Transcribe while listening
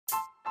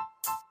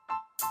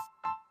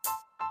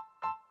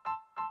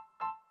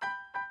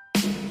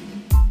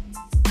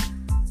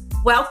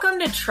Welcome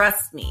to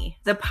Trust Me,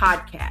 the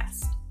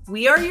podcast.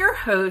 We are your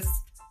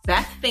hosts,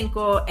 Beth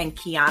Finkel and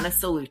Keyana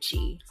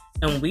Salucci.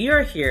 And we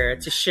are here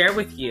to share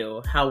with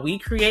you how we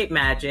create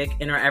magic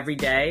in our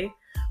everyday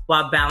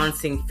while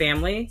balancing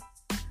family,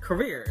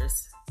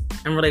 careers,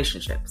 and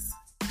relationships.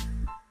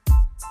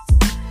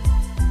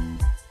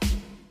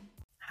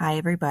 Hi,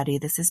 everybody.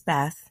 This is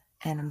Beth,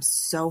 and I'm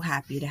so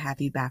happy to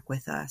have you back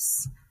with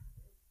us.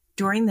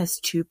 During this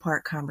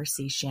two-part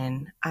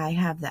conversation, I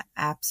have the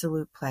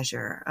absolute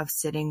pleasure of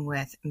sitting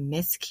with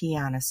Miss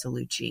Keyana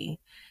Salucci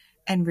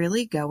and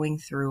really going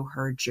through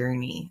her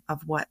journey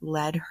of what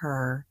led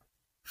her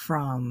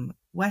from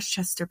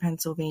Westchester,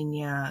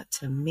 Pennsylvania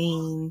to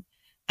Maine,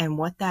 and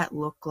what that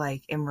looked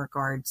like in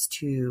regards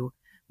to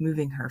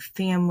moving her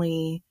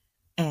family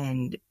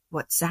and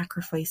what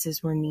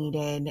sacrifices were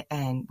needed.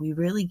 And we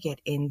really get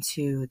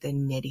into the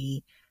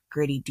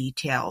nitty-gritty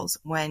details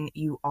when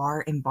you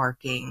are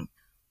embarking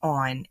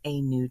on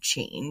a new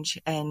change.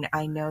 And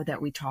I know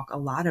that we talk a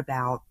lot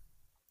about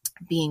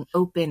being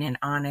open and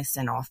honest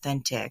and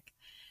authentic.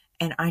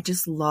 And I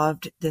just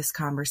loved this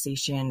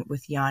conversation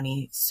with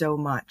Yanni so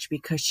much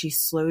because she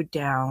slowed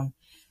down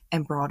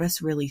and brought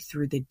us really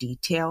through the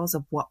details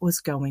of what was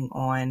going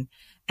on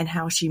and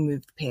how she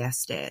moved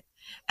past it.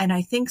 And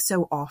I think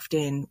so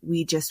often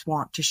we just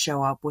want to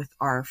show up with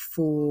our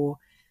full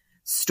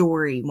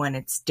story when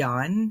it's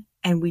done,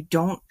 and we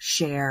don't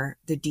share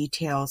the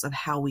details of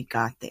how we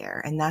got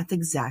there. And that's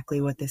exactly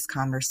what this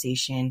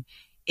conversation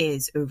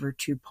is over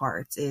two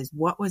parts, is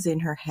what was in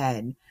her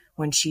head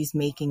when she's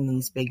making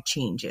these big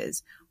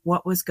changes,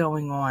 what was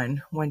going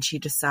on when she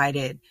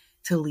decided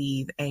to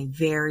leave a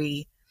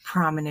very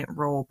prominent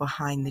role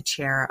behind the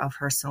chair of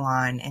her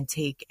salon and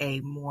take a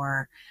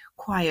more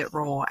quiet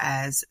role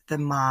as the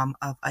mom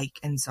of Ike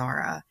and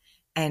Zara,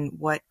 and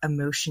what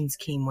emotions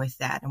came with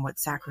that and what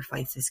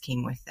sacrifices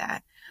came with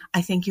that.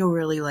 I think you'll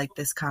really like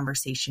this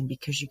conversation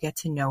because you get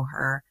to know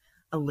her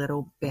a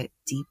little bit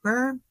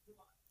deeper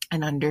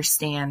and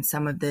understand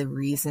some of the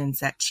reasons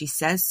that she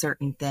says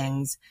certain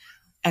things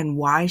and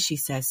why she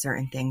says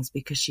certain things,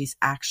 because she's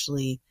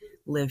actually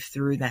lived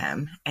through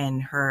them,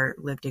 and her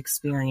lived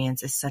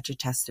experience is such a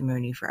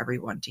testimony for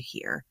everyone to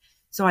hear.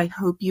 So I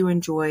hope you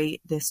enjoy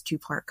this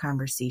two-part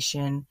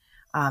conversation,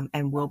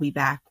 and we'll be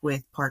back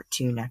with part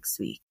 2 next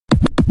week.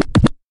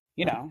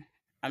 You know,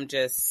 I'm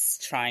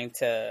just trying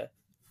to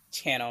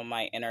channel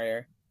my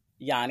inner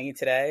Yanni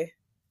today.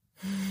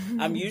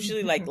 I'm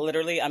usually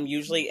I'm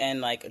usually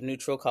in like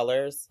neutral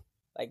colors,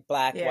 like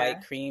black,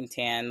 white, cream,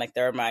 tan. Like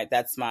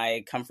that's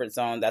my comfort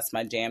zone. That's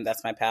my jam.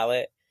 That's my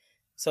palette.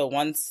 So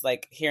once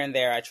like here and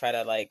there, I try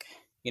to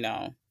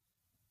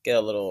get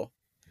a little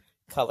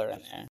color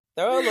in there.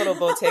 Throw a little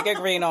Bottega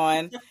green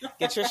on,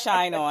 get your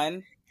shine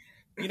on.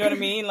 You know what I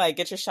mean? Like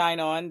get your shine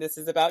on. This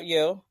is about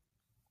you.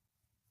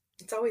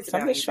 It's always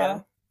about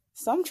you.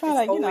 So I'm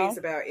trying to, always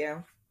about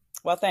you.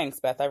 Well, thanks,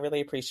 Beth. I really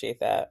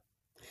appreciate that.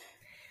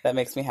 That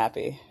makes me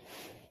happy.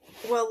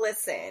 Well,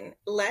 listen,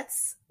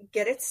 let's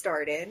get it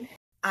started.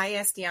 I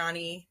asked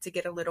Yanni to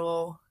get a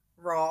little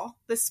raw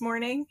this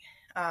morning.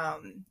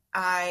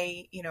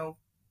 I,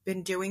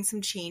 been doing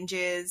some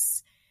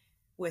changes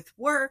with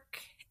work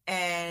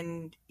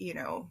and,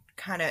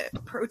 kind of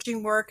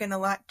approaching work in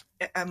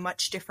a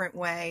much different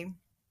way.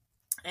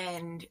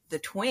 And the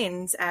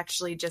twins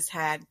actually just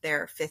had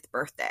their 5th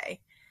birthday.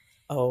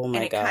 Oh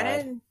my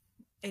God.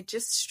 It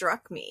just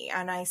struck me.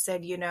 And I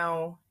said,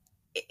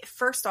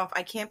 first off,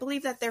 I can't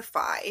believe that they're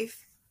 5,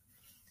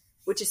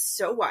 which is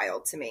so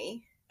wild to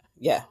me.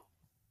 Yeah.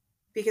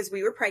 Because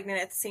we were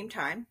pregnant at the same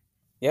time.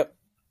 Yep.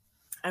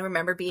 I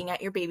remember being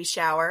at your baby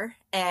shower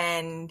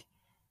and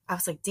I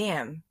was like,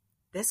 damn,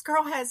 this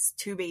girl has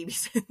 2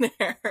 babies in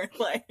there.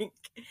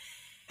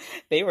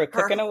 They were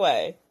cooking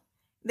away.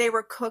 They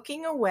were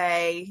cooking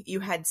away. You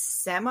had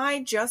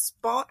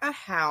just bought a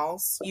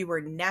house. You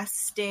were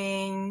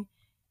nesting.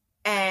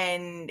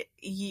 And,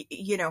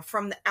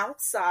 from the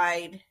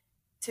outside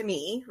to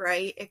me,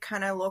 right, it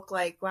kind of looked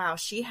like, wow,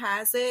 she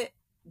has it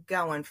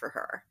going for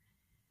her.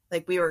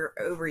 Like we were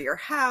over your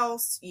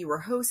house. You were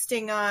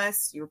hosting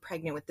us. You were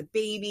pregnant with the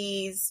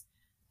babies.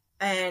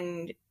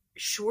 And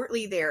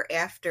shortly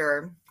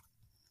thereafter,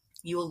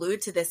 you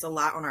allude to this a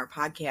lot on our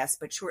podcast,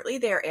 but shortly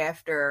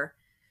thereafter,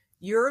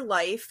 your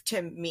life to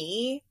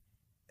me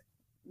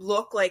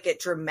looked like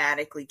it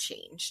dramatically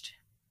changed.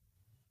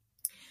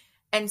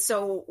 And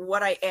so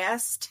what I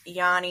asked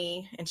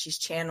Yanni, and she's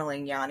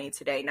channeling Yanni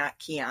today, not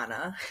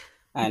Keyana.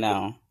 I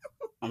know.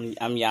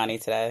 I'm Yanni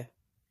today.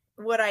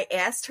 What I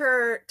asked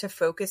her to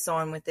focus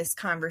on with this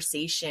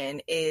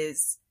conversation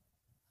is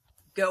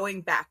going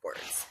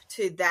backwards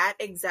to that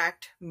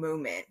exact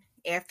moment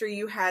after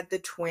you had the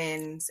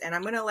twins. And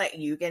I'm going to let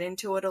you get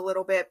into it a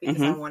little bit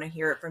because I want to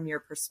hear it from your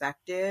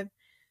perspective.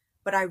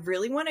 But I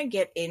really want to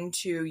get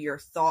into your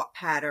thought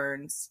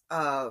patterns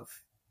of,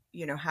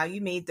 how you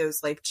made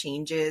those life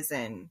changes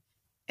and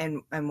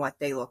what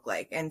they look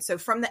like. And so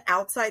from the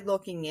outside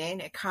looking in,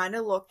 it kind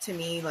of looked to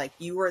me like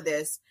you were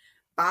this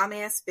bomb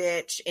ass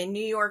bitch in New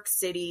York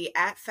City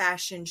at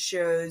fashion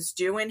shows,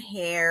 doing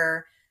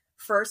hair,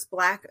 first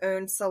Black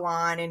owned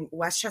salon in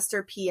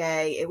Westchester,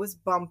 PA. It was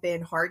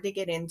bumping, hard to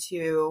get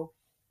into.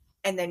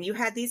 And then you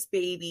had these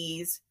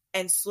babies,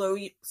 and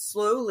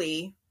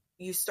slowly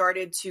you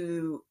started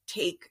to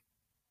take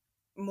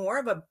more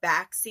of a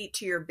backseat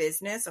to your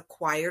business, a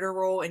quieter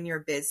role in your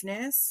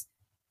business,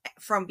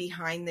 from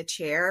behind the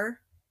chair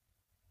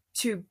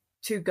to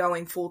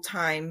going full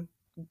time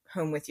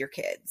home with your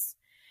kids.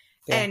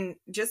 Yeah. And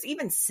just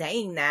even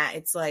saying that,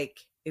 it's like,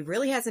 it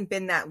really hasn't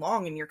been that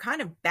long and you're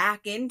kind of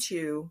back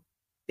into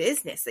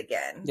business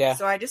again. Yeah.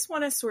 So I just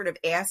want to sort of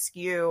ask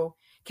you,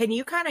 can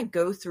you kind of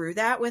go through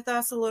that with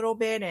us a little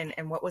bit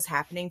and what was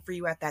happening for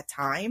you at that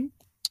time?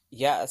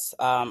 Yes,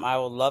 I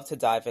would love to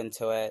dive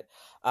into it.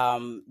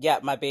 Yeah,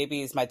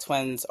 my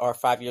twins are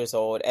 5 years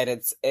old,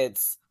 and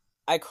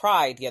I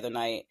cried the other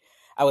night.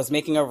 I was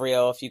making a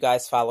reel. If you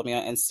guys follow me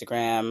on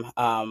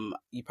Instagram,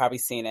 you probably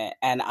seen it.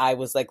 And I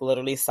was like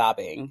literally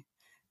sobbing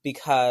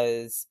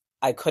because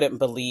I couldn't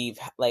believe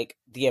like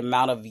the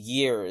amount of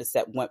years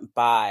that went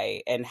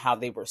by and how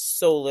they were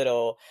so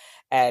little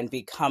and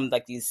become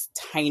like these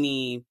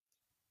tiny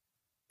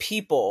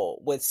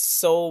people with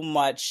so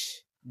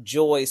much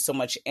joy, so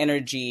much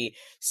energy,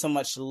 so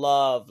much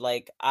love.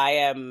 Like, I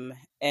am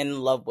in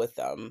love with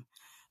them.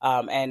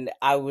 And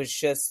I was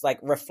just like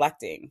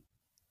reflecting.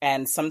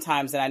 And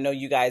sometimes, and I know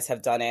you guys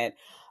have done it,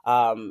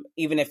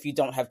 even if you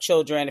don't have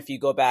children, if you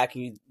go back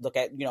and you look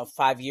at,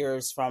 5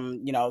 years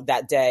from,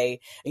 that day,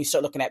 and you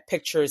start looking at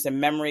pictures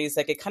and memories,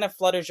 like it kind of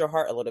flutters your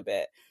heart a little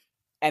bit.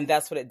 And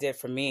that's what it did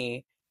for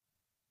me.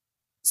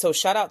 So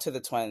shout out to the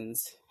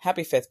twins.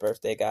 Happy 5th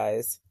birthday,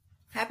 guys.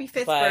 Happy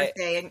 5th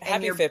birthday.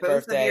 And you're both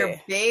birthday. Of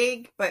your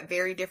big but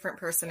very different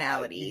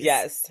personalities.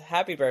 Yes.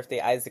 Happy birthday,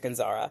 Isaac and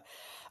Zara.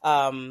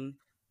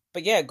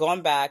 But yeah,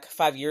 going back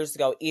 5 years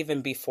ago,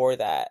 even before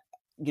that,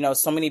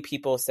 so many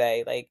people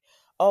say like,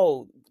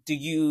 oh,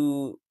 did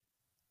you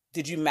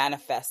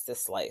manifest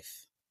this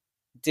life?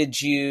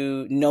 Did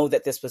you know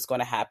that this was going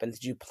to happen?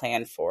 Did you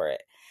plan for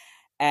it?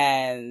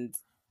 And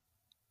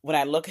when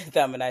I look at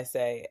them and I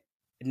say,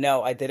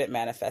 no, I didn't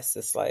manifest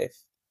this life.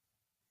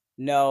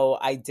 No,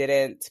 I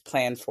didn't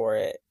plan for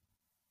it.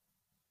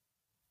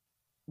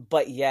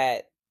 But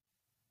yet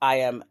I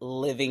am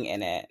living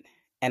in it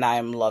and I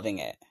am loving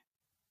it.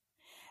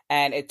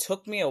 And it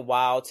took me a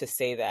while to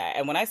say that.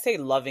 And when I say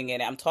loving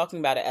it, I'm talking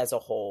about it as a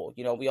whole.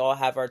 We all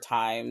have our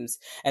times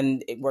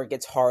and where it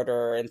gets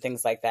harder and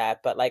things like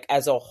that. But like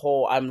as a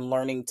whole, I'm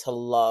learning to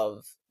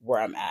love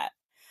where I'm at.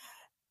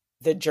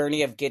 The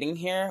journey of getting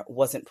here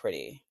wasn't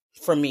pretty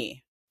for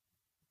me.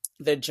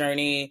 The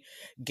journey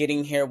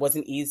getting here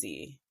wasn't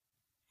easy.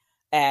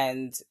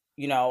 And,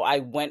 I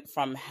went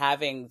from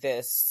having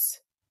this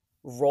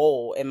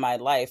role in my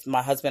life.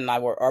 My husband and I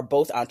are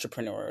both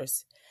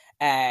entrepreneurs.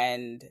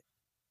 And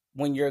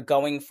when you're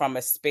going from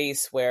a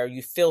space where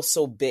you feel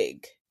so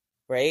big,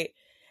 right?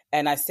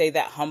 And I say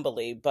that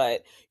humbly,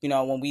 but,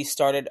 when we first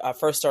started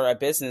our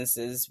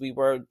businesses,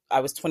 I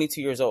was 22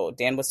 years old.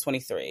 Dan was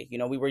 23.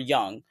 We were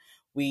young.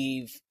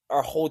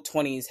 Our whole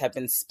 20s have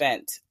been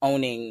spent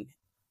owning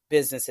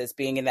businesses,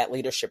 being in that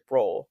leadership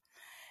role.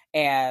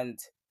 And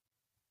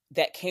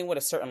that came with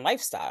a certain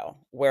lifestyle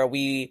where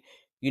we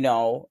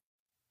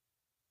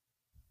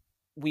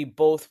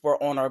both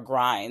were on our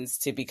grinds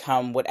to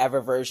become whatever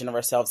version of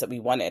ourselves that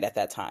we wanted at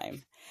that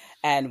time.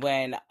 And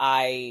when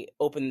I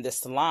opened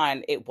this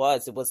salon, it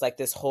was like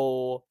this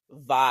whole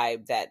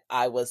vibe that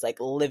I was like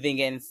living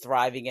in,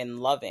 thriving in,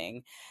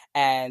 loving.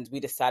 And we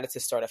decided to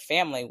start a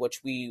family,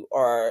 which we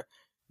are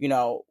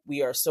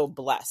so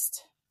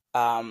blessed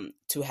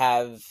to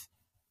have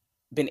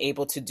been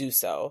able to do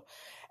so.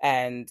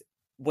 And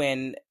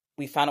when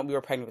we found out we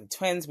were pregnant with the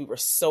twins, we were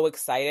so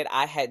excited.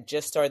 I had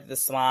just started the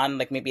salon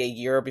like maybe a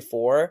year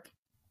before.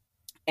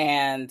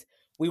 And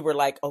we were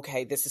like,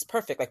 okay, this is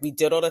perfect. Like we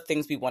did all the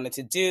things we wanted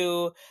to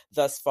do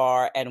thus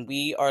far. And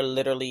we are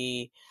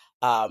literally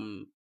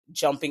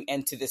jumping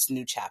into this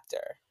new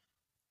chapter.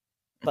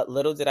 But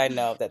little did I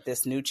know that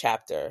this new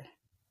chapter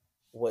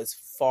was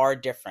far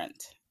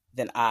different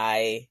than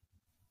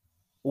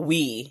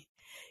we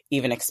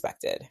even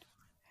expected.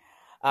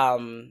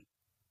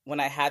 When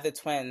I had the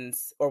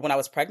twins, or when I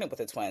was pregnant with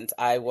the twins,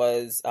 I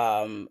was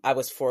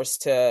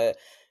forced to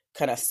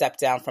kind of step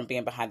down from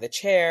being behind the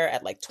chair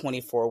at like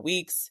 24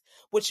 weeks,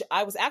 which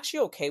I was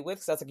actually okay with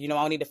because I was like,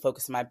 I need to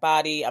focus on my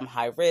body. I'm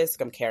high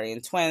risk. I'm carrying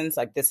twins.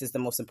 Like this is the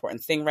most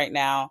important thing right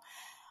now.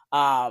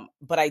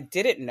 But I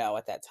didn't know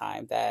at that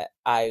time that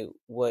I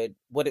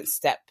wouldn't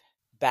step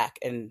back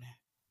and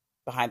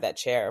behind that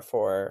chair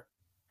for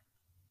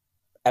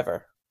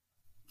ever,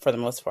 for the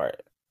most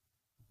part.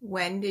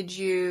 When did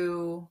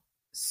you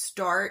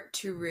start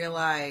to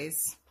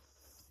realize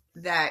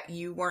that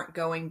you weren't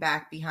going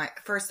back behind?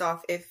 First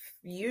off, if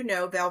you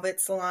know Velvet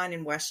Salon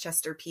in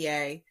Westchester,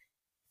 PA,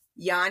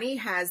 Yanni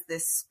has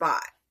this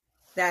spot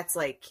that's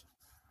like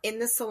in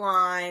the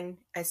salon.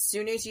 As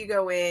soon as you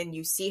go in,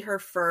 you see her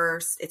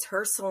first. It's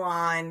her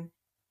salon.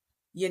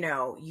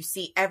 You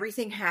see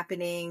everything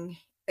happening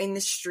in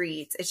the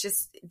streets. It's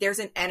just, there's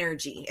an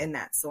energy in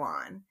that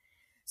salon.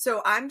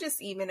 So I'm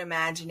just even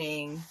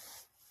imagining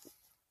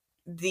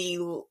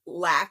the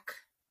lack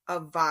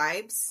of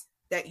vibes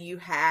that you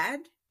had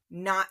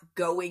not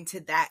going to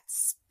that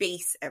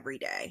space every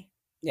day.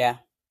 Yeah.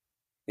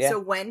 So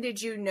when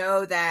did you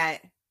know that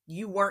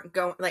you weren't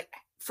going, like,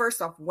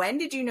 first off, when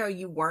did you know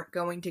you weren't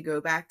going to go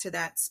back to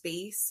that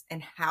space,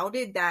 and how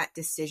did that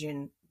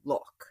decision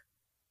look?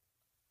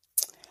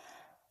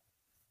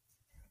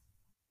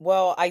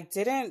 Well, I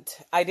didn't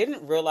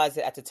realize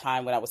it at the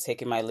time when I was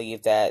taking my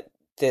leave that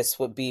this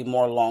would be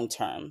more long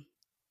term.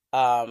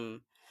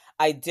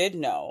 I did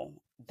know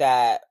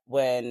that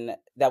when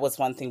that was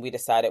one thing we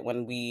decided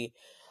when we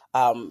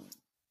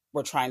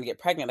were trying to get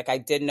pregnant. Like, I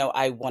did know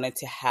I wanted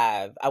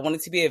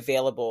to be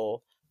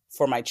available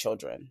for my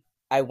children.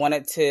 I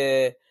wanted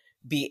to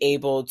be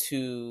able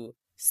to,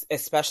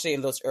 especially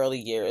in those early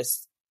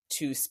years,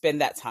 to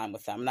spend that time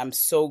with them. And I'm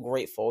so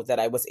grateful that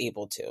I was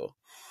able to.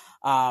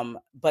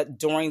 But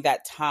during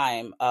that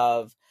time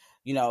of,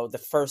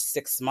 the first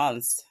 6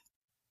 months,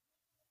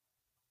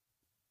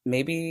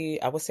 maybe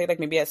I would say like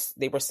maybe as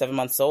they were 7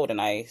 months old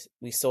and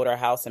we sold our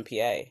house in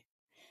PA.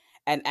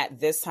 And at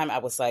this time I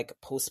was like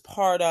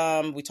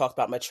postpartum, we talked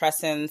about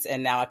matrescence,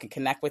 and now I can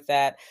connect with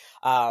that.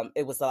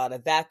 It was a lot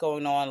of that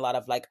going on, a lot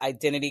of like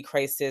identity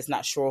crisis,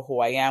 not sure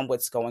who I am,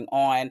 what's going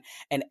on.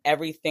 And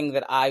everything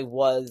that I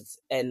was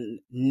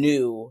and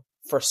knew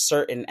for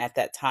certain at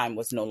that time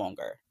was no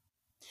longer.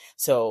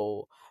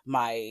 So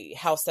my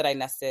house that I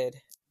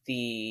nested,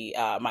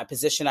 my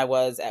position I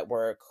was at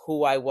work,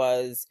 who I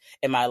was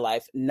in my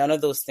life, none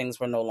of those things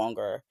were no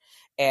longer.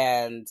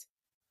 And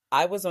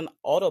I was on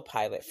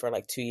autopilot for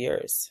like 2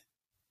 years.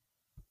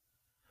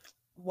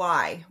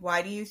 Why?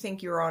 Why do you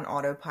think you were on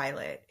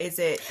autopilot? Is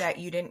it that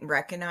you didn't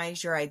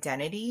recognize your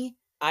identity?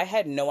 I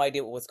had no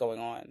idea what was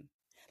going on.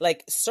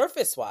 Like,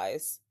 surface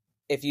wise,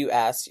 if you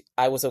asked,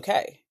 I was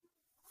okay.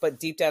 But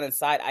deep down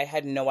inside, I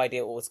had no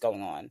idea what was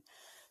going on.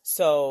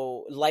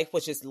 So life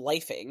was just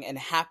lifing and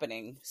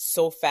happening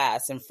so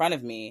fast in front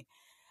of me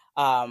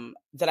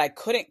that I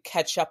couldn't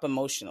catch up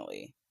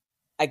emotionally.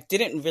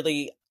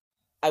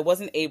 I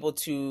wasn't able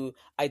to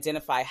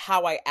identify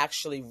how I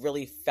actually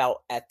really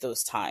felt at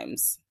those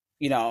times,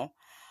 And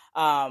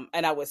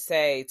I would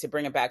say, to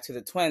bring it back to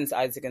the twins,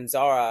 Isaac and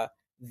Zara,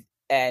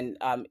 and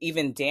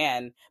even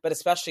Dan, but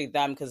especially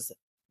them, because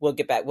we'll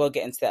get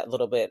into that a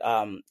little bit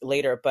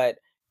later, but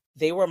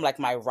they were like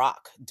my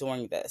rock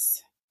during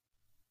this.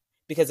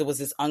 Because it was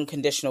this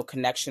unconditional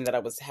connection that I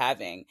was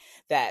having,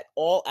 that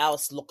all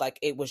else looked like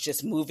it was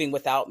just moving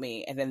without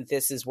me. And then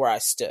this is where I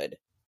stood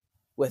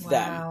with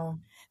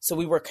them. So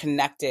we were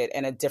connected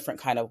in a different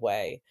kind of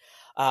way.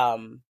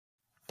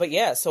 But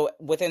yeah, so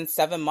within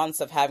 7 months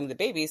of having the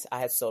babies, I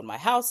had sold my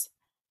house,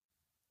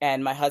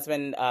 and my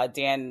husband,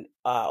 Dan,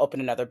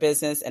 opened another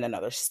business in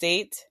another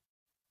state.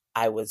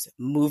 I was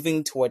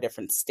moving to a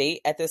different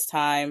state at this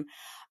time.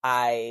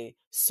 I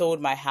sold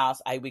my house.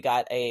 We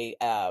got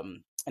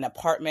an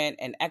apartment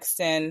in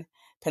Exton,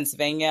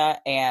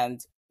 Pennsylvania,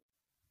 and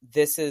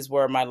this is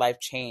where my life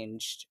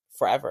changed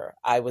forever.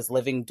 I was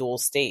living dual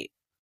state,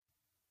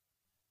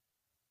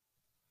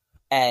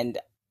 and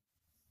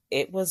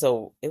it was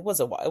a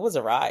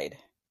ride,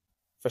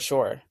 for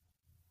sure.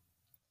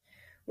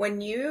 When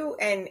you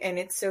and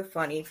it's so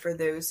funny for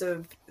those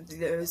of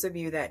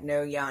you that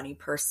know Yanni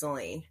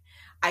personally,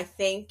 I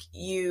think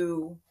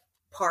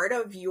part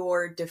of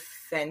your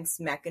defense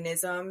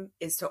mechanism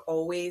is to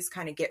always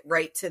kind of get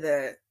right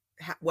to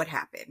what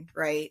happened,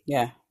 right?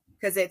 Yeah.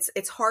 Because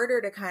it's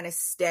harder to kind of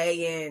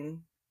stay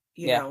in,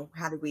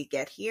 how did we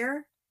get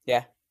here?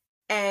 Yeah.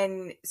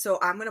 And so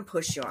I'm going to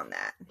push you on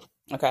that.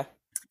 Okay.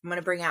 I'm going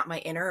to bring out my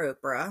inner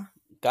Oprah.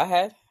 Go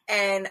ahead.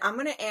 And I'm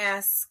going to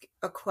ask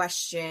a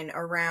question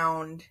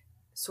around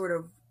sort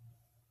of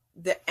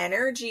the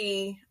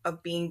energy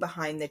of being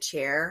behind the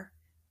chair,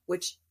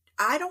 which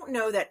I don't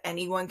know that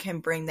anyone can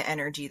bring the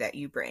energy that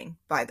you bring,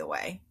 by the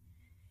way,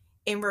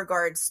 in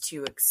regards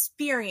to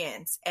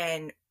experience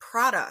and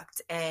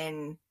product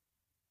and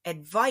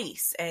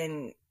advice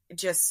and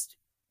just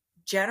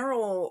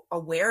general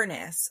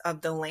awareness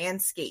of the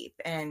landscape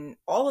and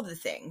all of the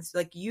things.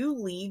 Like, you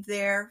leave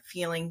there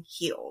feeling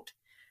healed,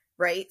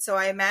 right? So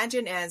I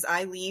imagine as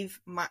I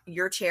leave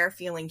your chair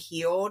feeling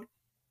healed,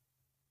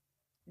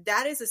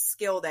 that is a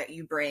skill that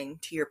you bring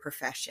to your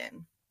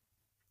profession.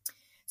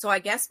 So I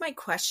guess my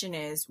question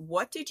is,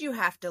 what did you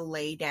have to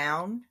lay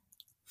down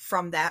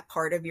from that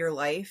part of your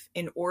life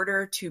in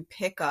order to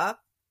pick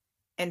up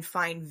and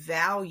find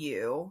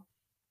value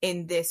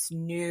in this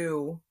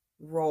new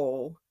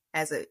role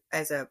as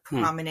a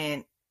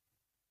prominent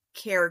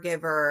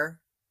caregiver,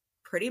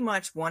 pretty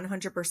much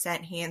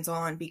 100%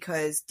 hands-on,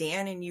 because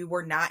Dan and you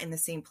were not in the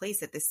same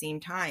place at the same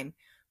time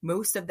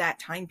most of that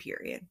time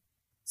period.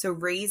 So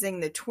raising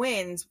the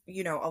twins,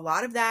 a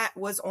lot of that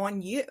was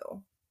on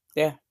you.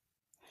 Yeah.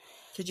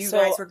 Because you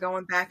guys were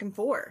going back and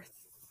forth.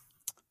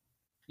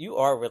 You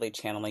are really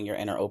channeling your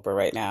inner Oprah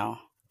right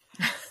now.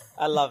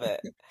 I love it.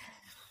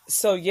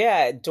 So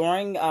yeah,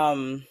 during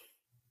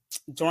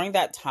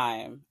that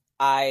time,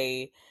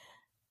 I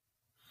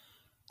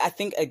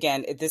think,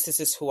 again, this is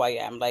just who I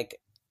am. Like,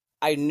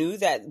 I knew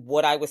that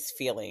what I was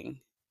feeling,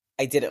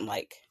 I didn't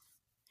like.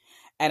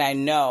 And I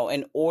know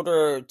in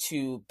order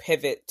to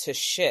pivot, to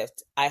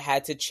shift, I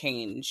had to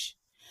change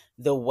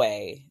the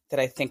way that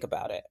I think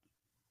about it.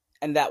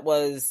 And that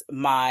was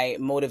my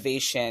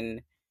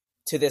motivation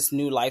to this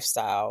new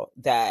lifestyle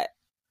that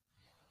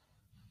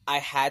I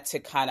had to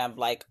kind of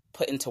like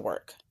put into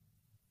work.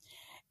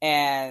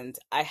 And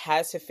I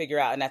had to figure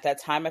out, and at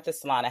that time at the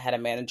salon, I had a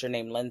manager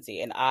named Lindsay,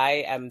 and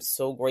I am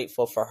so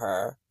grateful for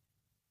her,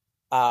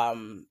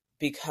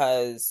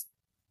 because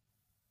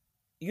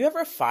you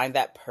ever find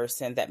that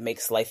person that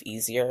makes life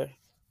easier,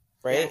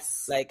 right?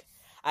 Yes. Like,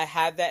 I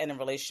have that in a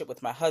relationship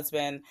with my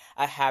husband.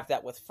 I have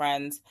that with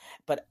friends.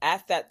 But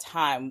at that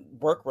time,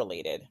 work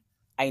related,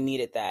 I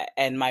needed that.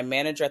 And my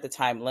manager at the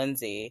time,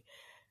 Lindsay,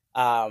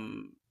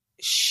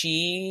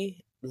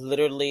 she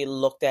literally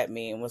looked at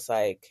me and was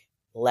like,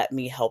 let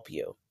me help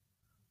you.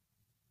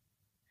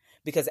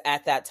 Because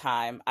at that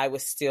time, I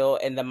was still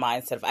in the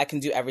mindset of I can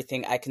do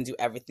everything. I can do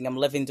everything. I'm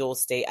living dual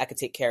state. I can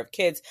take care of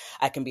kids.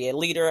 I can be a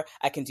leader.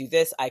 I can do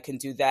this. I can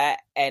do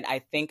that. And I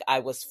think I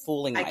was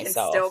fooling myself. I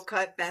can still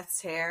cut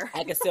Beth's hair.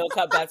 I can still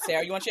cut Beth's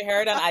hair. You want your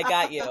hair done? I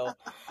got you.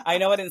 I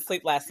know I didn't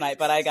sleep last night,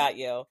 but I got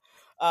you.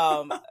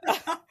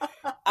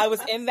 I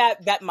was in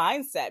that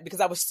mindset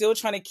because I was still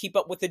trying to keep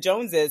up with the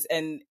Joneses.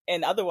 And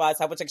otherwise,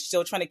 I was like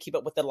still trying to keep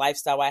up with the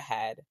lifestyle I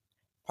had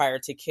prior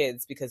to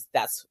kids, because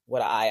that's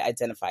what I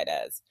identified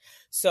as.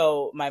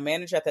 So my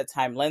manager at that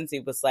time, Lindsay,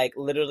 was like,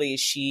 literally,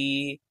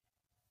 she,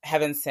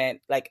 heaven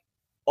sent, like,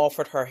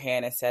 offered her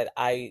hand and said,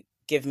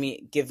 give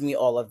me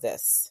all of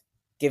this.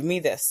 Give me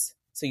this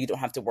so you don't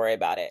have to worry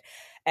about it.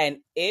 And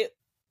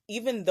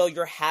even though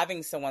you're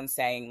having someone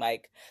saying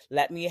like,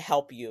 let me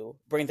help you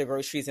bring the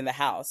groceries in the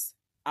house,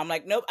 I'm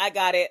like, nope, I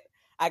got it.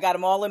 I got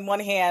them all in one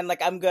hand.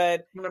 Like, I'm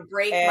good. I'm going to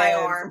break my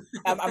arm.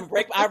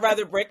 I'd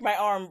rather break my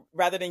arm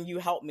rather than you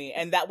help me.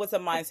 And that was a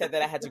mindset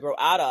that I had to grow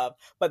out of.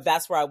 But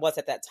that's where I was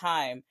at that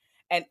time.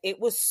 And it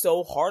was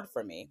so hard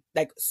for me,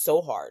 like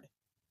so hard.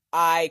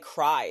 I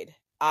cried.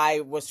 I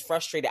was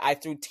frustrated. I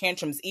threw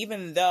tantrums,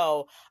 even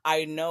though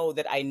I know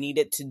that I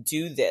needed to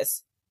do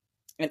this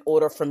in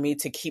order for me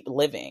to keep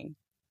living.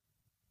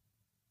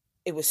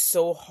 It was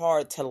so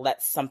hard to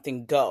let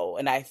something go.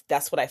 And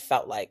that's what I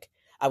felt like.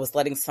 I was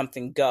letting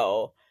something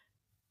go.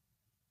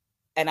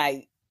 And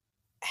I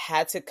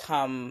had to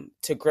come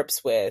to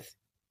grips with,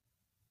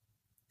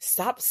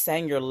 stop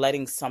saying you're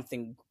letting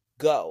something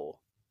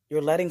go.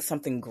 You're letting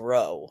something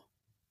grow.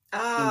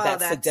 Oh,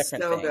 and that's a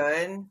different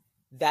thing.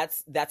 Good.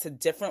 That's a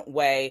different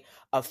way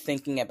of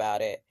thinking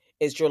about it,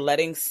 is you're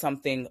letting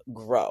something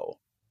grow.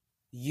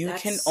 You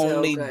can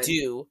only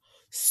do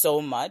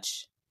so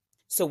much.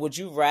 So would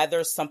you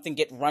rather something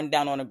get run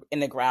down in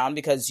the ground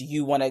because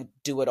you want to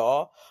do it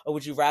all? Or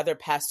would you rather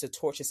pass the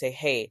torch and say,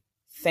 hey,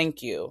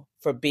 thank you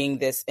for being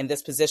this in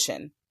this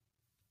position.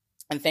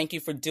 And thank you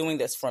for doing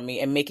this for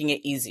me and making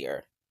it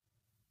easier.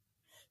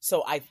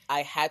 So I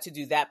had to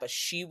do that. But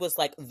she was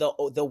like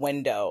the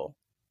window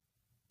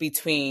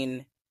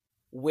between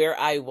where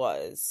I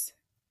was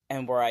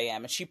and where I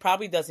am. And she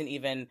probably doesn't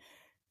even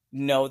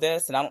know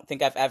this. And I don't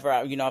think I've ever,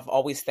 I've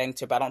always thanked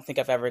her, but I don't think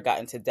I've ever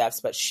gotten to depths.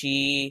 But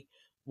she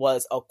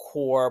was a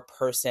core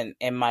person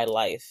in my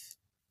life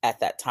at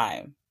that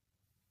time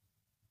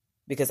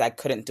because I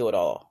couldn't do it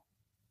all.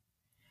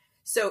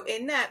 So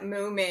in that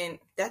moment,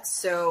 that's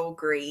so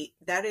great.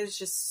 That is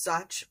just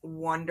such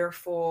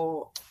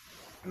wonderful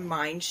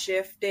mind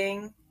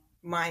shifting,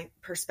 my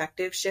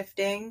perspective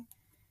shifting,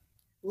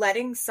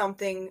 letting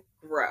something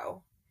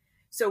grow.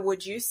 So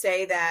would you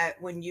say that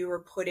when you were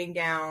putting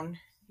down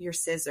your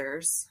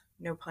scissors,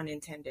 no pun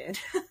intended,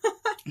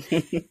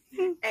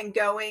 and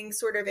going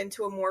sort of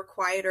into a more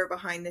quieter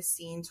behind the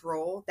scenes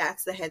role,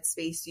 that's the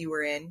headspace you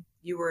were in?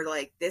 You were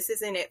like, this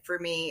isn't it for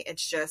me.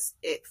 It's just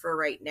it for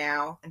right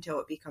now until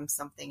it becomes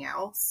something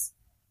else.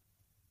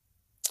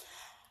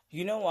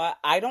 You know what?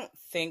 I don't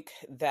think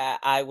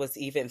that I was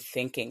even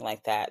thinking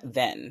like that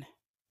then.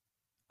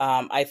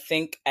 I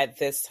think at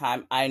this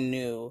time I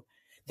knew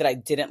that I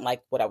didn't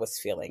like what I was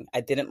feeling.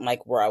 I didn't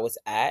like where I was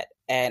at,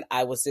 and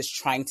I was just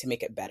trying to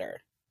make it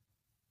better.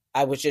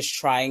 I was just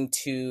trying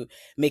to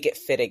make it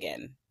fit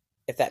again,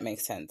 if that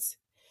makes sense.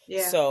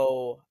 Yeah.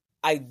 So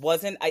and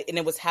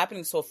it was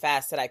happening so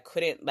fast that I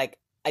couldn't,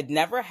 I'd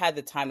never had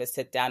the time to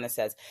sit down and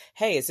says,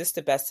 hey, is this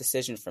the best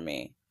decision for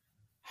me?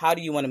 How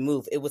do you want to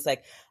move? It was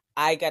like,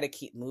 I got to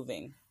keep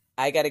moving.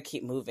 I got to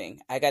keep moving.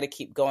 I got to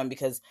keep going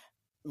because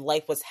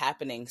life was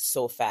happening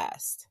so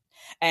fast.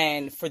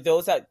 And for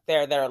those out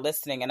there that are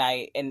listening, and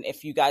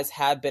if you guys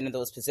have been in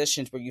those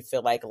positions where you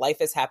feel like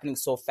life is happening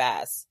so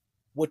fast,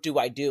 what do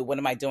I do? What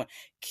am I doing?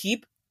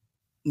 Keep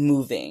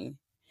moving.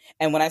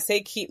 And when I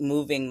say keep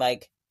moving,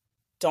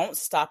 don't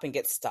stop and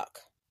get stuck.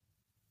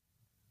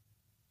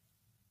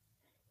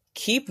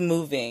 Keep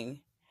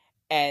moving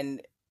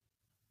and,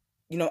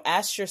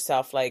 ask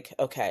yourself,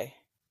 okay,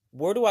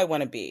 where do I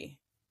want to be?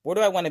 Where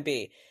do I want to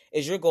be?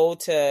 Is your goal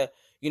to,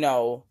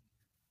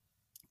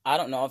 I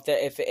don't know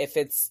if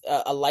it's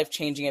a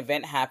life-changing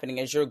event happening.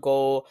 Is your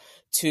goal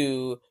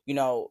to,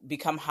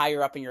 become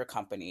higher up in your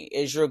company?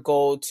 Is your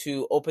goal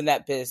to open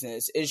that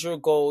business? Is your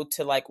goal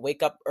to like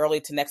wake up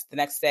early to the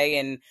next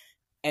day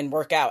and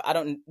work out? I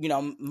don't,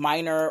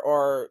 minor,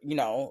 or,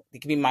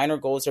 it can be minor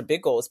goals or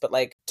big goals, but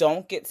like,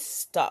 don't get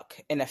stuck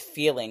in a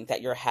feeling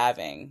that you're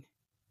having.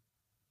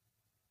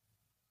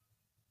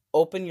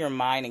 Open your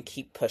mind and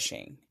keep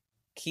pushing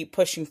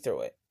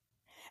through it.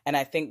 And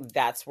I think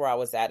that's where I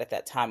was at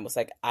that time. It was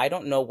like, I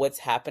don't know what's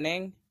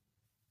happening.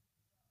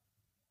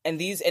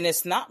 And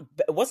it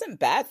wasn't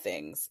bad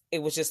things.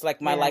 It was just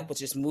like my life was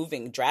just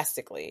moving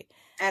drastically.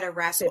 At a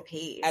rapid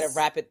pace. At a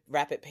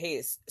rapid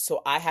pace.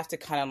 So I have to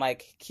kind of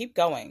like keep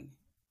going,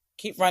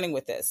 keep running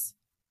with this.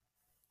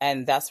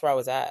 And that's where I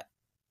was at.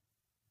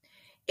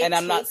 It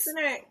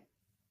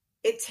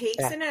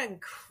takes an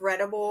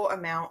incredible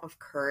amount of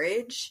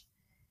courage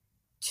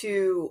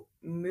to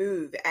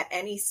move at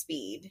any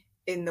speed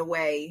in the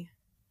way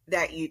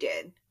that you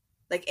did.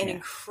 Like an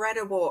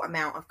incredible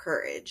amount of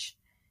courage.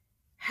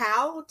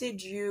 How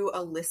did you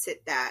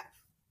elicit that?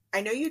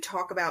 I know you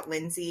talk about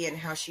Lindsay and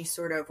how she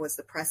sort of was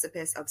the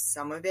precipice of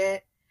some of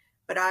it,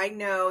 but I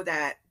know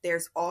that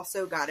there's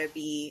also got to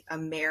be a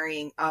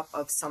marrying up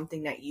of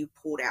something that you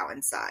pulled out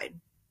inside.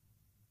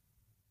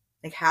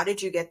 Like, how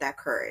did you get that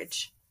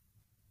courage?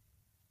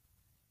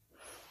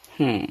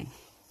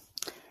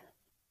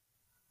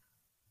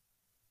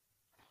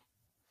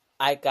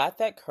 I got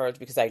that courage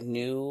because I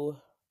knew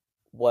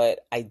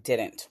what I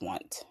didn't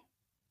want.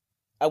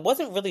 I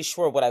wasn't really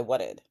sure what I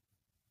wanted.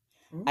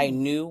 I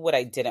knew what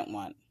I didn't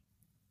want.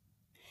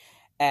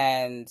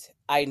 And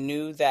I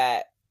knew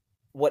that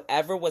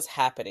whatever was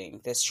happening,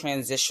 this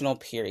transitional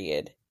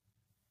period,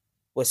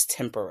 was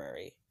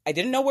temporary. I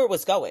didn't know where it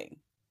was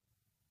going.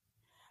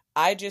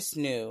 I just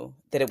knew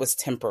that it was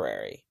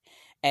temporary.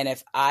 And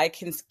if I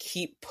can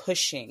keep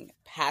pushing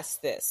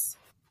past this,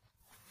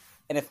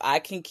 and if I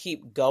can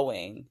keep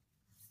going,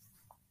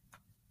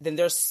 then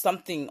there's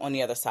something on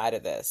the other side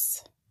of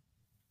this.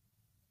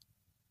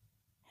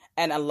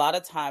 And a lot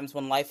of times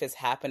when life is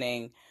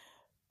happening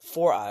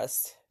for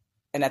us,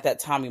 and at that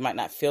time we might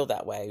not feel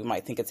that way, we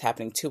might think it's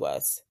happening to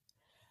us,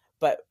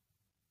 but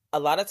a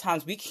lot of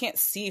times we can't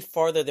see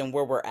farther than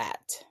where we're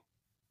at.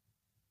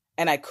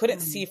 And I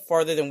couldn't see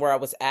farther than where I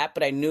was at,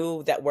 but I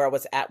knew that where I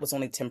was at was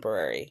only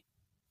temporary.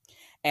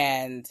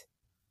 And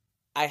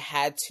I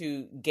had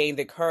to gain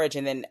the courage.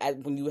 And then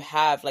when you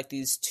have like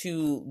these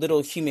two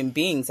little human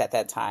beings at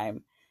that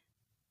time,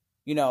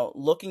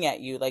 looking at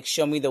you, like,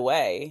 show me the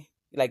way.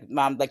 Like,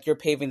 Mom, like, you're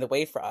paving the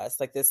way for us.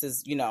 Like, this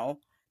is,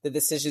 the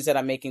decisions that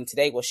I'm making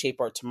today will shape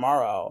our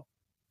tomorrow.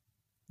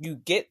 You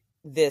get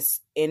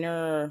this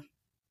inner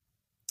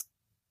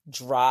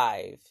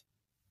drive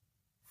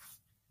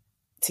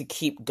to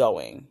keep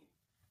going.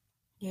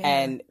 Yeah.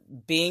 And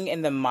being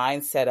in the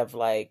mindset of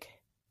like,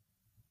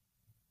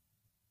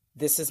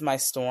 this is my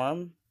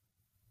storm.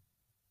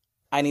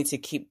 I need to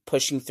keep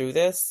pushing through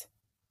this.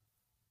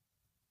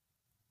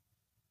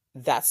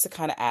 That's the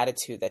kind of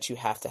attitude that you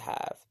have to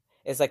have.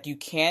 It's like you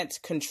can't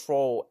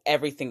control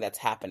everything that's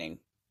happening.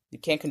 You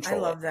can't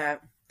control it. I love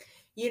that.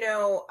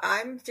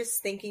 I'm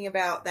just thinking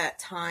about that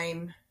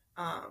time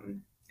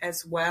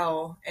as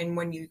well. And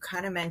when you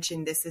kind of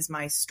mentioned this is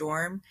my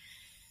storm,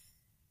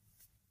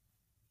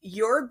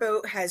 your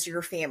boat has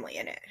your family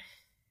in it.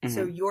 Mm-hmm.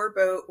 So your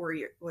boat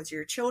was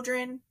your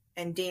children,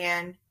 and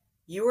Dan,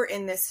 you were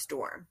in this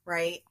storm,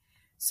 right?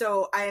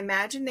 So I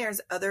imagine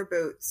there's other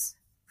boats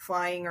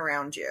flying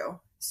around you.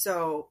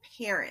 So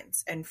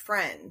parents and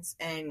friends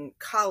and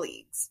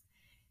colleagues.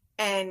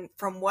 And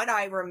from what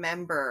I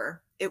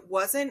remember, it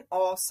wasn't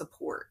all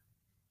support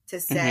to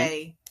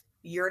say,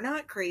 you're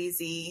not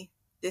crazy.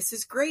 This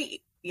is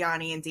great,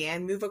 Yanni and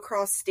Dan. Move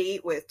across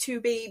state with 2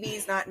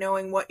 babies, not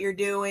knowing what you're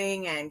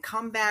doing, and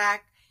come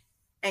back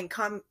and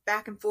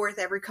forth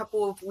every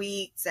couple of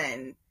weeks.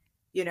 And,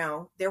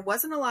 there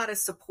wasn't a lot of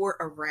support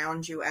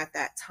around you at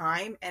that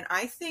time. And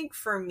I think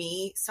for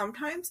me,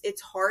 sometimes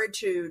it's hard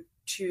to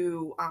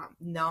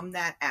numb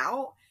that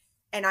out.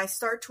 And I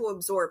start to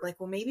absorb, like,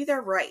 well, maybe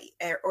they're right.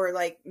 Or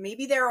like,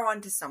 maybe they're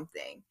on to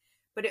something.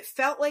 But it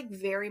felt like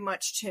very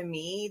much to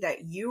me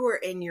that you were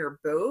in your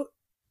boat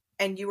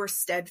and you were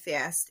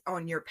steadfast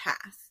on your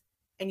path.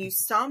 And you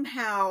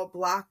somehow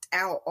blocked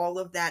out all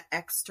of that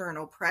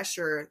external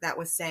pressure that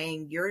was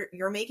saying,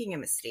 you're making a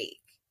mistake.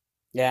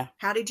 Yeah.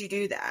 How did you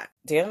do that?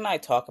 Dan and I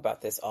talk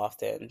about this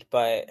often,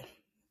 but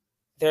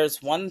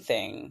there's one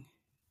thing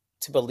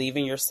to believe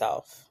in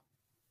yourself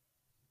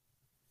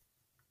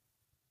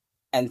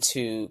and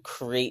to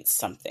create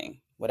something,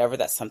 whatever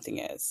that something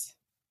is.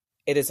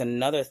 It is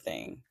another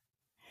thing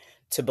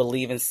to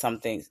believe in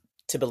something,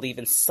 to believe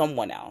in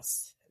someone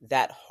else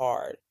that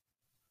hard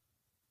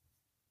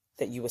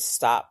that you would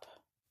stop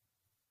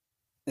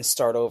and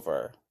start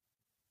over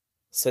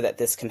so that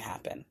this can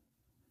happen.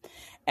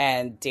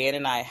 And Dan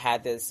and I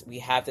we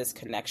have this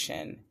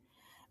connection.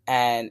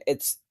 And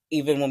it's,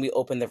 even when we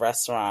opened the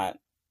restaurant,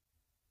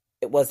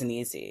 it wasn't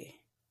easy.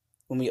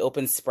 When we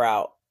opened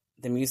Sprout,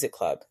 the music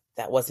club,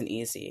 that wasn't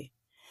easy.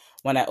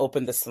 when I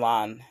opened the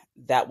salon,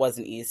 that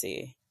wasn't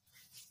easy.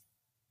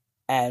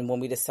 And when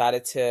we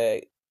decided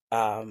to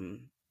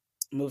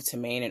move to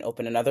Maine and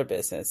open another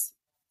business,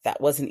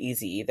 that wasn't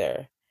easy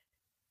either.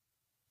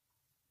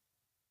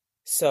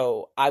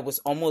 So I was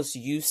almost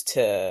used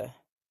to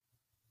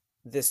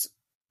this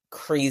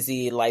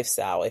crazy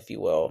lifestyle, if you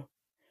will.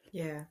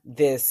 Yeah.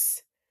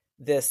 This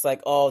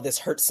like, oh, this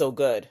hurts so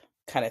good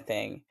kind of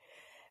thing.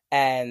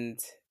 And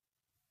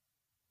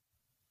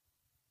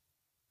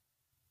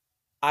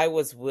I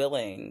was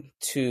willing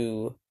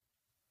to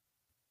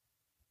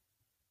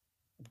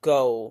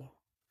go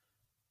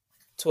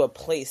to a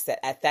place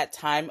that at that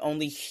time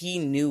only he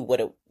knew what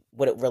it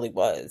really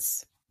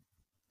was.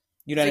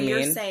 You know what I mean? So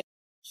you're saying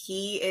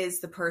he is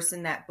the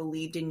person that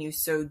believed in you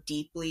so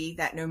deeply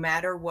that no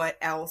matter what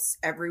else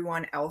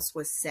everyone else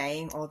was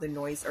saying, all the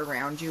noise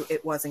around you,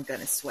 it wasn't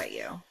going to sway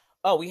you.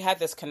 Oh, we had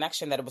this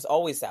connection that it was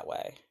always that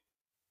way.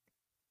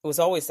 It was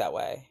always that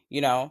way,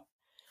 you know,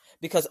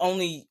 because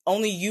only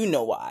you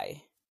know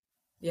why.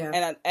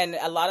 Yeah. And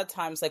a lot of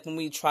times, like when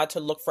we try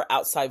to look for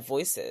outside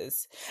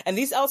voices, and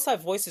these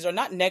outside voices are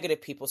not negative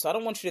people. So I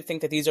don't want you to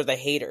think that these are the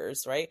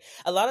haters, right?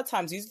 A lot of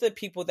times these are the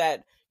people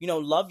that, you know,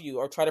 love you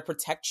or try to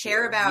protect you.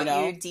 Care about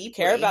you deeply.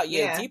 Care about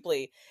you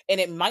deeply.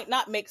 And it might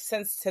not make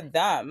sense to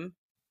them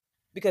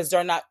because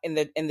they're not in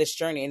this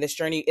journey, and this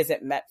journey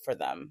isn't meant for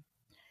them.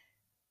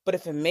 But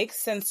if it makes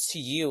sense to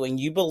you and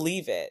you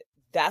believe it,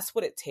 that's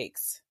what it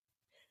takes.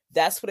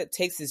 That's what it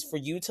takes, is for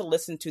you to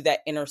listen to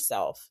that inner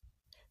self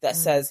that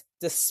says,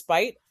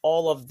 despite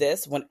all of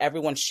this, when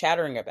everyone's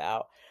chattering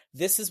about,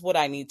 this is what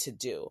I need to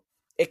do.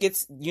 It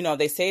gets, you know,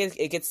 they say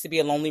it gets to be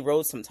a lonely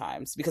road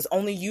sometimes because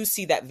only you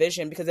see that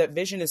vision, because that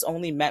vision is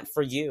only meant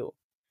for you.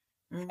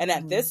 And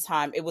at this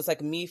time, it was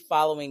like me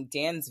following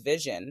Dan's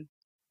vision,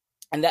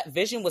 and that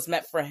vision was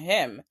meant for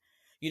him,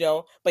 you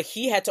know, but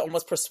he had to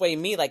almost persuade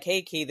me like,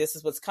 hey, Key, this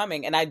is what's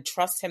coming. And I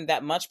trust him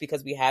that much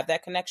because we have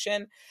that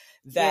connection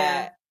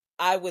that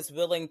I was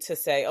willing to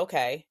say,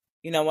 okay,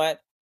 you know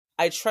what?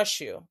 I trust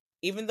you,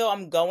 even though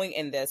I'm going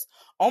in this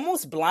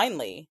almost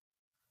blindly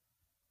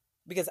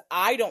because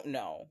I don't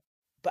know,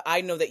 but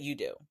I know that you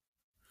do.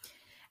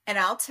 And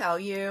I'll tell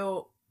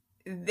you,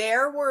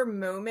 there were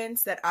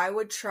moments that I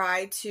would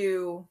try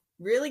to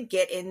really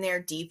get in there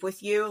deep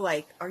with you.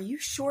 Like, are you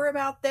sure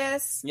about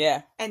this?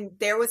 Yeah. And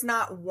there was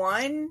not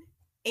one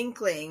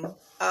inkling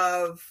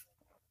of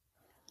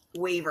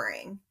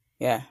wavering.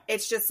 Yeah.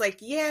 It's just like,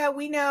 yeah,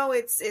 we know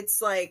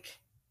it's like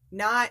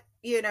not,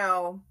 you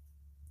know,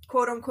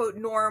 quote unquote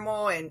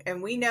normal,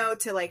 and we know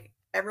to like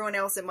everyone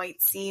else it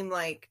might seem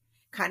like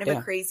kind of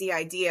a crazy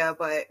idea,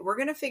 but we're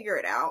gonna figure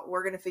it out.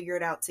 We're gonna figure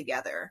it out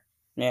together.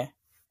 Yeah.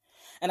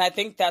 And I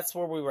think that's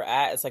where we were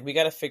at. It's like, we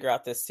got to figure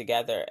out this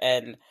together.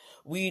 And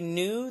we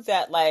knew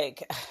that,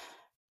 like,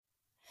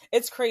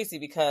 it's crazy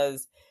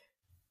because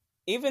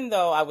even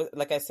though I was,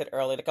 like I said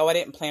earlier, like, oh, I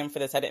didn't plan for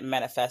this, I didn't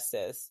manifest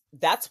this.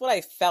 That's what I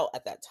felt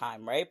at that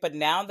time, right? But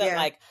now that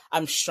like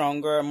I'm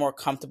stronger, more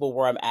comfortable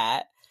where I'm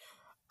at,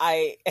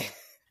 I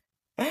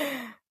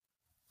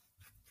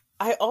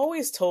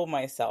always told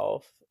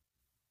myself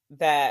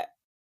that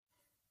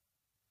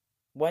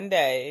one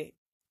day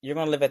you're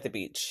going to live at the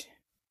beach.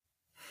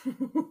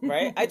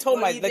 Right? I told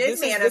you did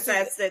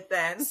manifest it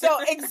then. So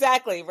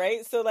exactly,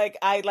 right? So like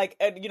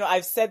you know,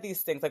 I've said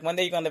these things like, one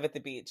day you're going to live at the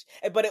beach.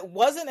 But it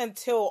wasn't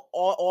until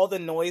all the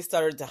noise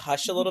started to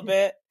hush a little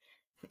bit.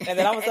 And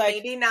then I was like,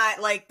 maybe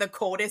not like the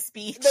coldest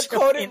beach. The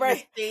coldest,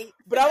 right?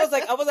 But I was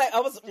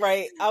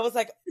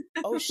like,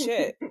 oh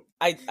shit,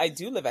 I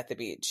do live at the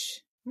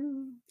beach.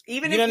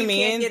 Even if you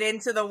can't get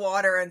into the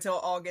water until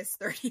August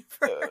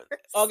 31st.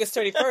 August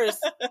 31st,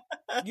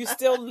 you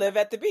still live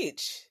at the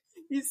beach.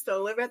 You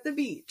still live at the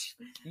beach.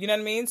 You know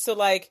what I mean? So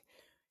like,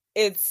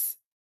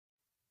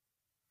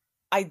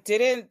 I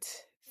didn't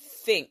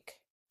think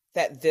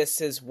that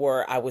this is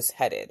where I was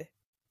headed.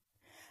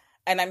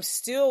 And I'm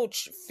still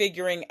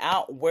figuring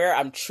out where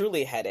I'm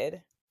truly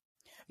headed.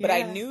 But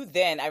I knew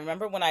then, I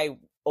remember when I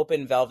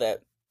opened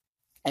Velvet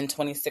in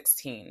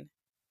 2016,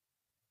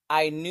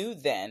 I knew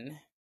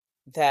then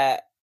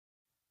that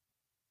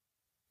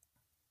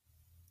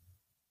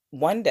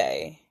one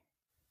day,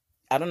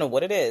 I don't know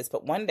what it is,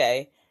 but one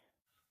day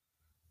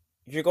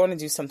you're going to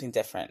do something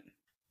different.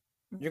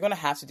 You're going to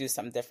have to do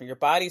something different. Your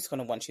body's going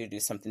to want you to do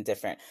something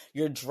different.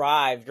 Your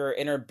drive, your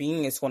inner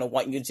being is going to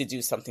want you to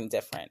do something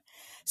different.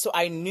 So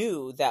I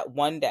knew that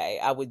one day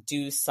I would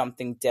do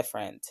something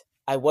different.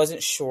 I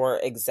wasn't sure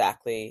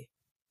exactly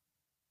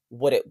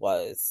what it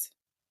was.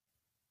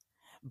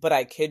 But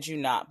I kid you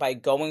not, by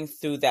going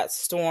through that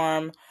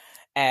storm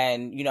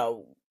and, you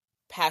know,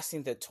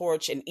 passing the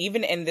torch, and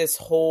even in this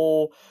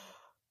whole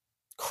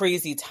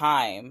crazy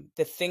time,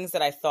 the things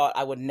that I thought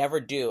I would never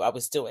do, I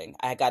was doing.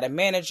 I got a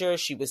manager.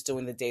 She was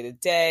doing the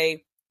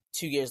day-to-day.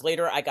 2 years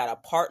later, I got a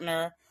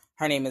partner.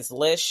 Her name is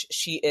Lish.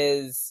 She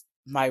is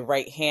my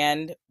right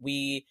hand.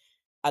 I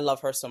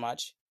love her so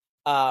much.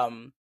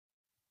 I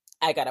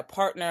got a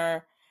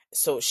partner.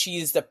 So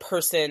she's the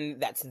person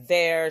that's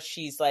there.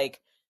 She's a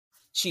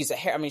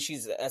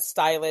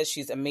stylist.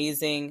 She's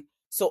amazing.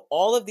 So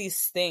all of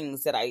these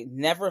things that I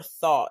never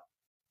thought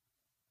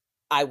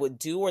I would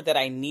do or that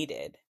I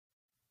needed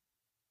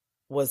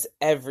was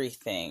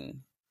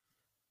everything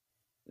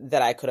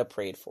that I could have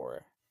prayed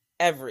for.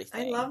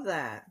 Everything. I love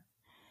that.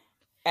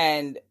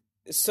 And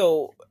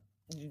so,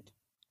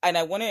 and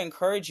I want to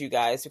encourage you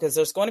guys, because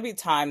there's going to be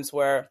times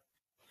where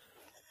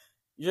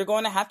you're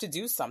going to have to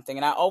do something.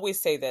 And I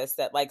always say this,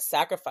 that like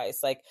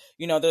sacrifice, like,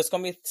 you know, there's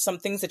going to be some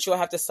things that you'll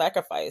have to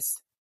sacrifice.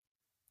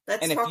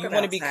 Let's and if talk you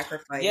about want to be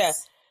sacrifice. Yeah,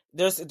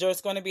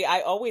 there's going to be,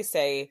 I always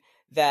say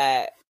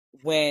that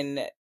when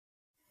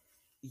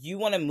you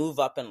want to move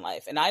up in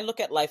life, and I look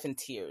at life in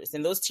tiers,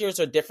 and those tiers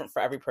are different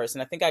for every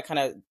person. I think I kind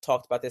of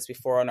talked about this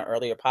before on an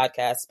earlier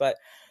podcast, but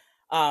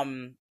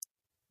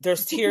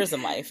there's tiers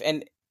in life,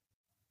 and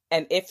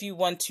if you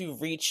want to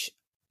reach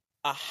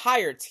a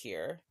higher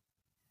tier,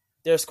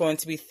 there's going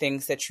to be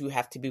things that you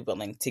have to be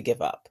willing to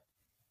give up,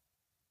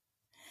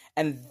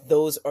 and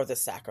those are the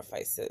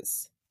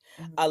sacrifices.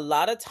 Mm-hmm. A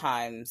lot of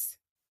times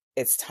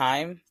it's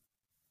time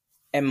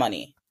and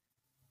money.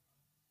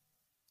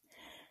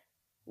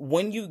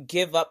 When you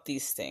give up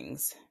these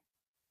things,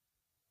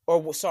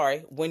 or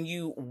sorry, when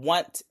you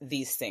want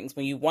these things,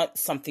 when you want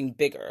something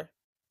bigger,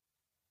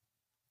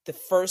 the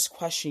first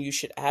question you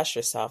should ask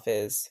yourself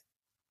is,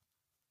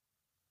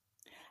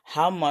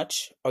 how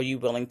much are you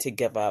willing to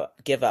give up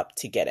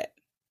to get it?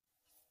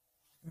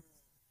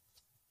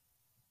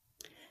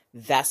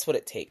 That's what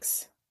it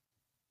takes.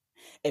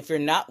 If you're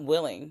not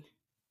willing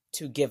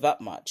to give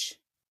up much,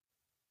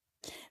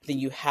 then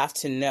you have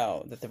to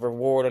know that the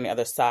reward on the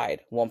other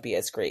side won't be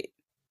as great.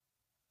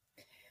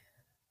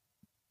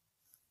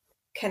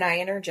 Can I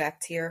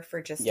interject here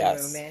for just a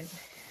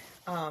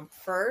moment?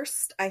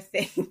 First, I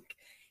think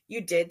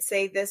you did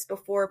say this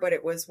before, but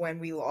it was when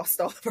we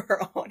lost all of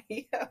our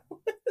audio.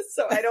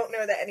 So I don't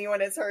know that anyone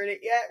has heard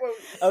it yet.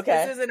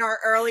 Okay. This was in our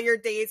earlier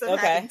days of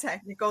having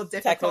technical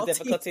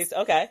difficulties.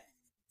 Okay.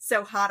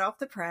 So hot off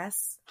the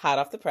press.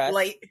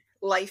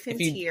 Life in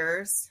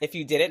tears. If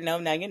you didn't know,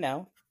 now you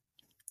know.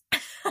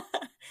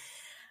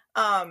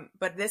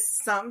 But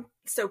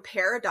so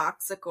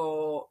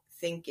paradoxical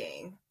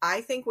thinking.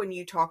 I think when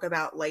you talk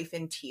about life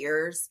in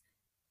tears,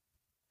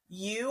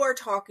 you are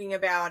talking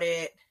about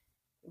it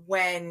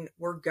when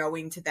we're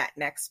going to that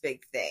next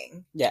big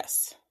thing.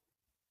 Yes.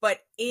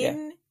 But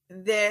in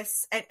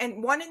this,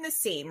 and one in the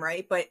same,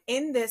 right? But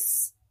in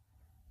this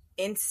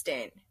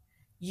instant,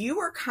 you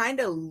are kind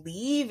of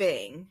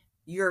leaving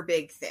your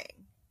big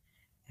thing.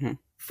 Mm-hmm.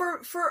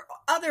 For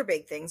other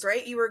big things,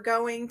 right? You were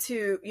going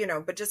to,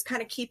 but just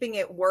kind of keeping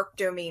it work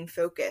domain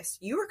focused.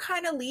 You were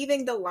kind of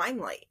leaving the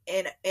limelight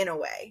in a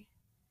way.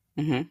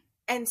 Mm-hmm.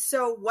 And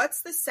so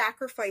what's the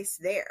sacrifice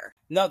there?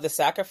 No, the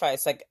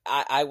sacrifice, like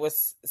I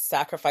was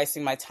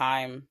sacrificing my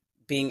time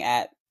being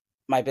at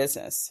my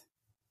business,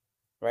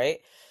 right?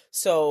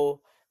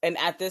 So, and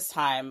at this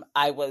time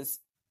I was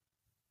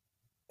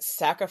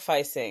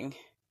sacrificing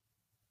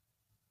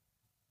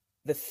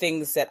the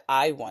things that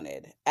I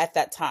wanted at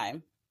that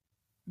time.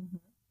 Mm-hmm.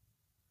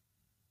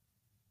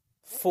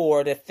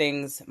 For the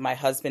things my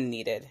husband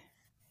needed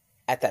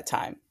at that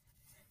time.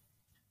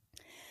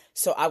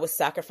 So I was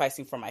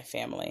sacrificing for my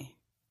family.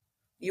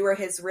 You were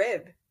his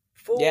rib.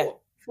 Full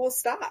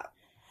stop.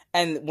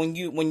 And when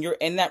you're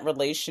in that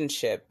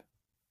relationship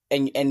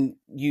and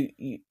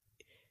you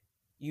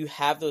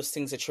have those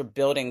things that you're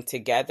building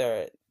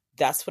together,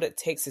 that's what it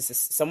takes. Is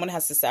someone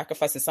has to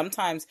sacrifice. And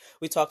sometimes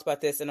we talked about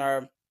this in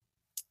our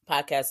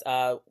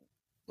podcast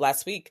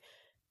last week,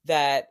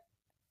 that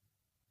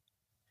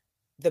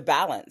the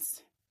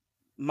balance,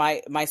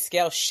 my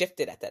scale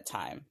shifted at that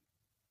time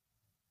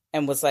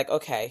and was like,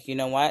 okay, you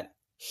know what?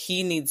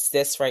 He needs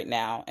this right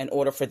now in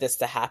order for this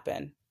to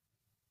happen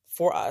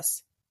for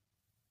us.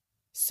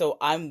 So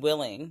I'm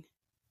willing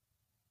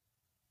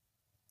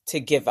to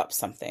give up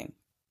something.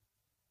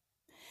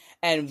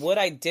 And what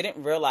I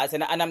didn't realize,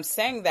 and I'm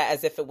saying that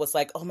as if it was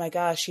like, oh my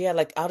gosh, yeah,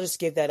 like I'll just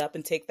give that up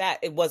and take that.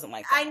 It wasn't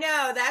like that. I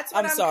know. That's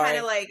what I'm kind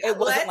of like. It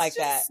wasn't like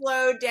that.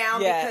 Slow down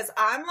because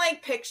I'm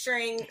like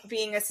picturing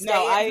being a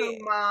stay-at-home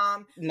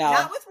mom.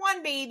 Not with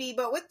one baby,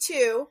 but with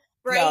two.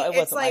 Right? No, it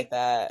wasn't like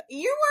that.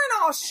 You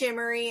weren't all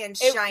shimmery and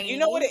shiny. You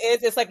know what it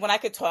is? It's like when I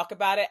could talk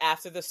about it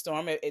after the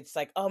storm, it's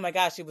like, oh my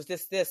gosh, it was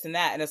this, and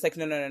that. And it's like,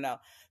 no.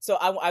 So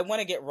I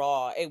want to get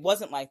raw. It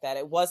wasn't like that.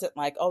 It wasn't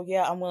like, oh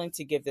yeah, I'm willing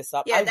to give this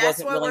up. Yeah,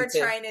 that's what we're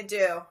trying to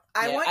do.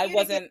 I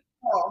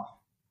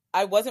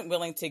wasn't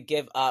willing to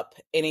give up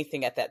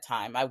anything at that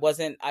time. I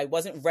wasn't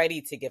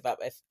ready to give up,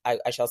 if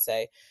I shall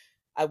say.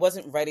 I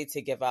wasn't ready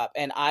to give up.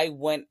 And I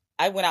went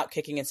out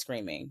kicking and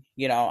screaming,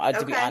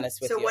 to be honest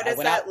with you. So what does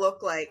that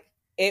look like?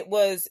 It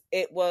was,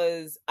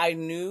 I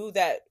knew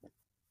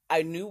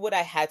what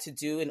I had to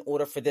do in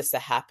order for this to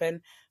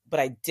happen, but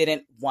I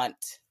didn't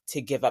want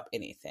to give up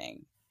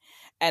anything.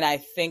 And I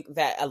think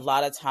that a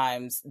lot of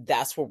times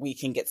that's where we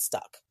can get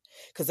stuck.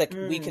 Because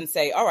we can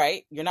say, all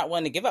right, you're not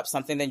willing to give up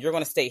something, then you're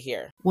going to stay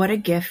here. What a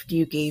gift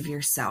you gave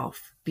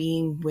yourself,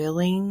 being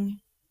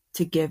willing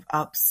to give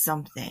up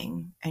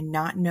something and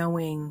not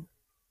knowing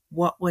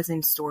what was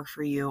in store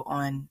for you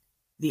on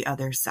the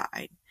other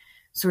side.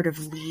 sort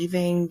of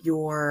leaving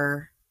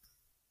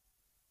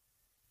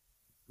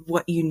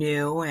what you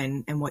knew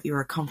and what you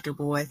were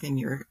comfortable with in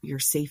your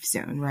safe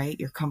zone, right?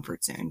 Your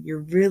comfort zone. You're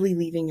really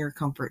leaving your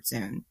comfort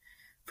zone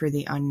for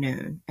the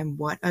unknown. And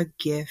what a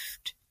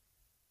gift.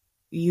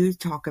 You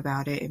talk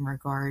about it in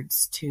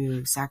regards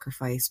to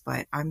sacrifice,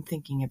 but I'm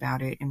thinking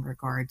about it in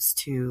regards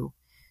to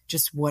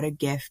just what a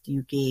gift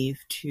you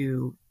gave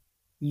to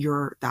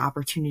the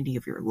opportunity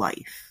of your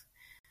life.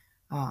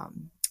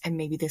 And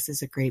maybe this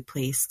is a great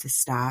place to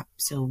stop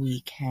so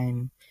we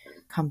can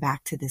come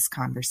back to this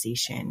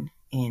conversation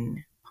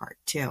in part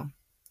 2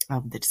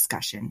 of the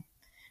discussion.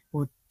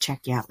 We'll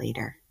check you out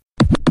later.